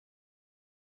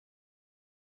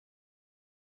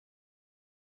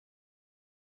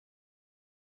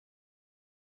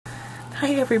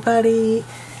Hi everybody,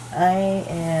 I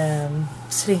am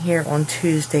sitting here on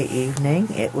Tuesday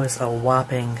evening. It was a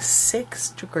whopping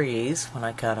 6 degrees when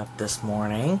I got up this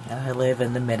morning. I live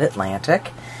in the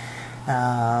mid-Atlantic.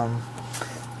 I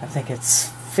think it's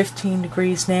 15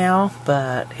 degrees now,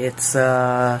 but it's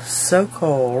so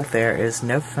cold. There is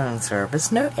no phone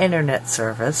service, no internet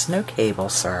service, no cable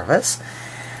service.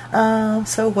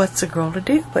 So what's a girl to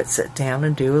do but sit down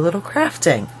and do a little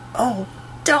crafting? Oh,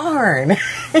 darn!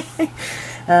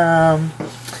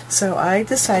 So I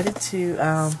decided to,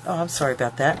 I'm sorry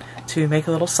about that, to make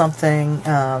a little something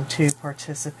to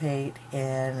participate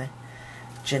in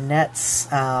Jeanette's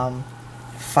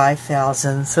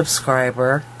 5,000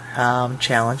 subscriber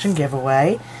challenge and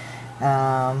giveaway.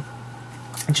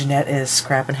 Jeanette is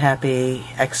scrappin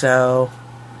happyxo.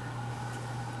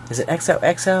 Is it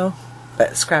XOXO?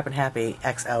 But scrappin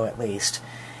happyxo at least.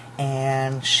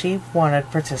 And she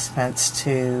wanted participants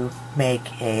to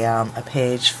make a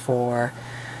page for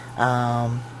a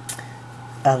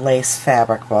lace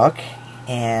fabric book,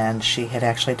 and she had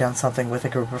actually done something with a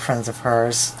group of friends of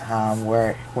hers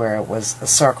where it was a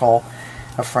circle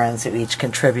of friends who each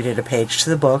contributed a page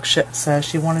to the book. So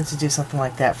she wanted to do something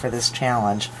like that for this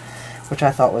challenge, which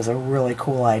I thought was a really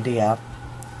cool idea.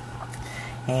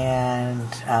 And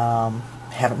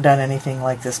haven't done anything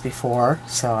like this before,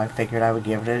 so I figured I would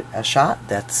give it a shot.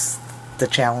 That's the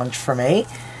challenge for me.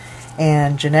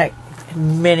 And Jeanette,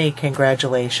 many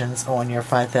congratulations on your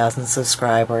 5,000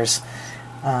 subscribers.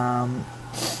 Like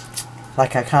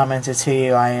I commented to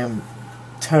you, I am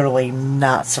totally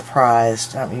not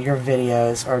surprised. I mean, your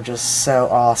videos are just so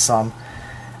awesome.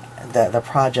 The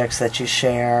projects that you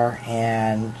share,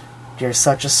 and you're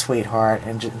such a sweetheart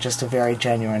and just a very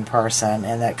genuine person,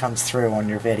 and that comes through on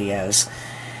your videos.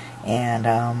 And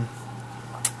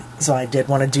so I did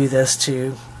want to do this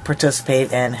to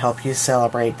participate and help you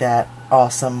celebrate that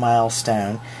awesome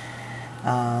milestone.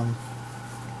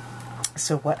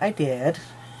 So what I did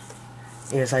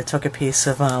is I took a piece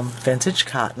of vintage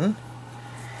cotton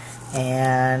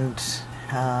and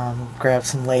grabbed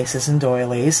some laces and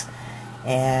doilies,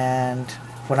 and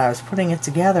when I was putting it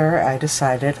together, I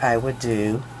decided I would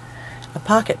do a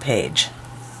pocket page.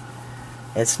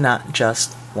 It's not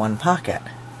just one pocket.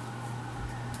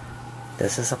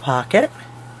 This is a pocket.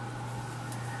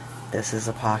 This is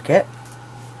a pocket.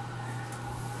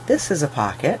 This is a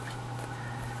pocket.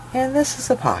 And this is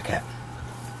a pocket.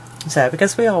 So,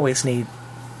 because we always need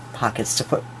pockets to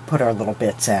put our little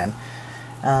bits in.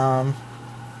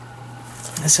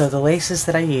 So the laces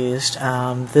that I used,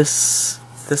 this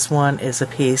one is a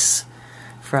piece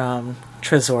from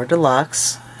Trésor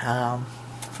Deluxe,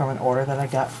 from an order that I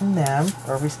got from them,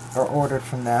 or ordered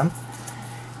from them.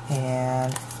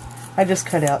 And I just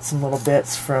cut out some little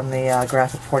bits from the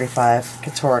Graphic 45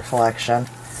 Couture collection,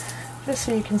 just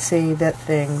so you can see that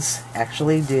things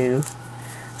actually do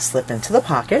slip into the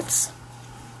pockets.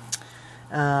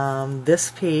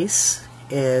 This piece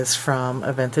is from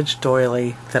a vintage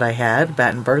doily that I had,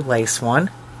 Battenberg lace one.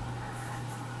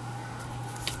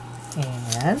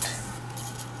 And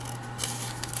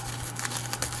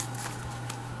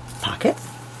pocket.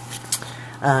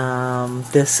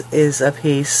 This is a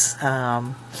piece,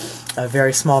 a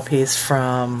very small piece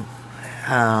from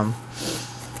a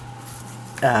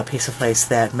piece of lace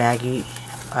that Maggie,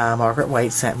 Margaret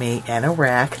White, sent me in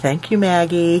Iraq. Thank you,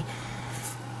 Maggie.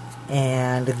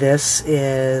 And this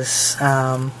is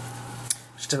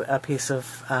just a piece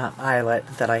of eyelet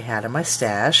that I had in my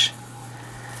stash.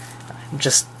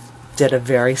 Just did a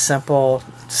very simple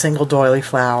single doily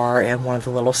flower and one of the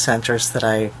little centers that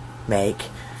I make,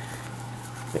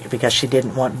 because she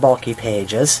didn't want bulky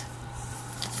pages.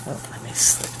 Oh, let me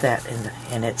slip that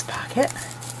in its pocket.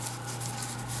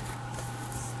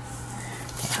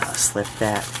 And I'll slip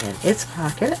that in its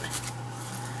pocket.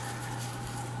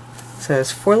 So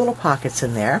there's 4 little pockets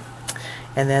in there.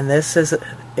 And then this is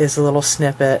a little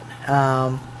snippet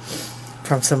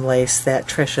from some lace that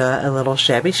Trisha, a little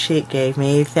shabby chic, gave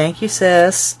me. Thank you,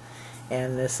 sis.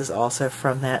 And this is also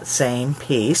from that same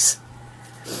piece.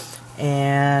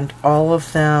 And all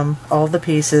of the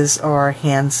pieces are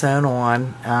hand sewn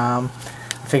on. I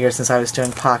figured since I was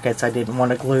doing pockets, I didn't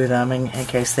want to glue them in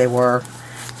case they were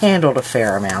handled a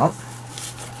fair amount.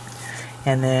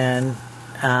 And then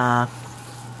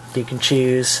you can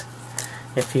choose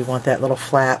if you want that little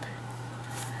flap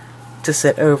to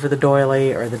sit over the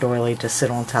doily or the doily to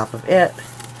sit on top of it.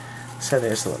 So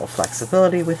there's a little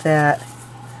flexibility with that.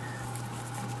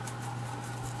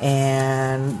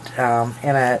 And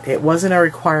it wasn't a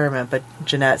requirement, but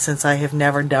Jeanette, since I have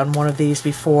never done one of these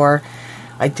before,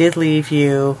 I did leave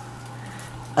you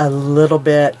a little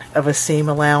bit of a seam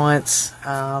allowance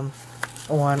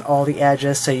on all the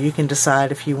edges, so you can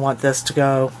decide if you want this to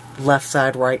go left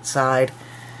side, right side.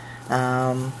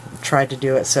 Tried to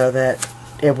do it so that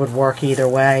it would work either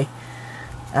way.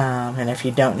 And if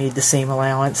you don't need the seam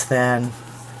allowance, then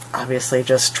obviously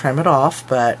just trim it off,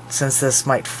 but since this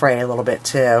might fray a little bit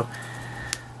too,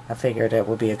 I figured it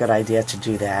would be a good idea to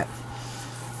do that.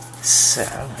 So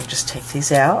let me just take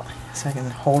these out so I can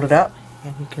hold it up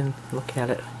and you can look at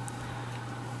it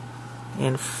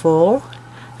in full.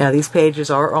 Now these pages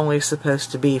are only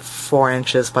supposed to be 4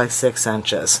 inches by 6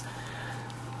 inches.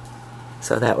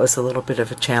 So that was a little bit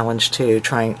of a challenge too,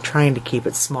 trying to keep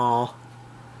it small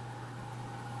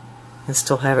and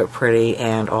still have it pretty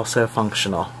and also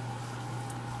functional.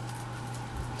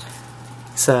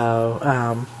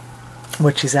 So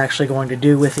what she's actually going to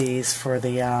do with these for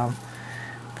the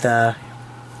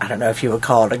I don't know if you would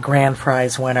call it a grand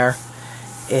prize winner,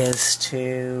 is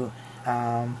to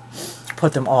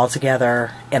put them all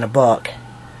together in a book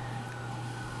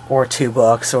or 2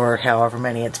 books or however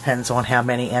many. It depends on how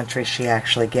many entries she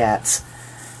actually gets,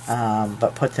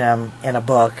 but put them in a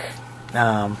book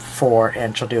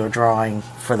and she'll do a drawing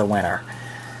for the winner.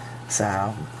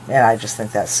 So, and I just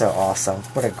think that's so awesome.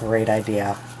 What a great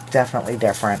idea. Definitely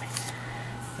different.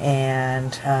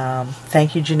 And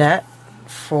thank you, Jeanette,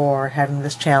 for having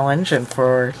this challenge and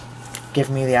for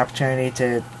giving me the opportunity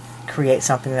to create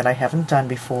something that I haven't done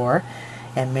before.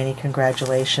 And many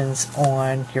congratulations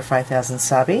on your 5,000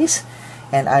 subbies.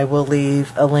 And I will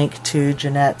leave a link to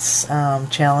Jeanette's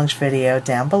challenge video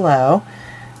down below.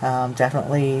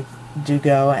 Definitely do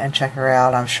go and check her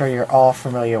out. I'm sure you're all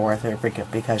familiar with her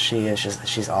because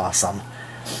she's awesome.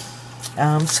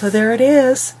 So there it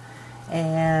is.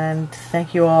 And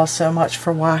thank you all so much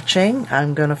for watching.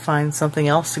 I'm going to find something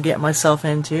else to get myself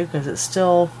into because it's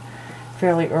still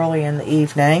fairly early in the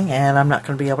evening and I'm not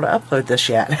going to be able to upload this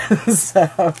yet.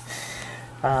 So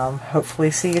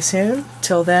hopefully see you soon.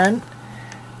 Till then,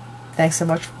 thanks so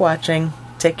much for watching.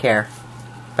 Take care.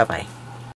 Bye-bye.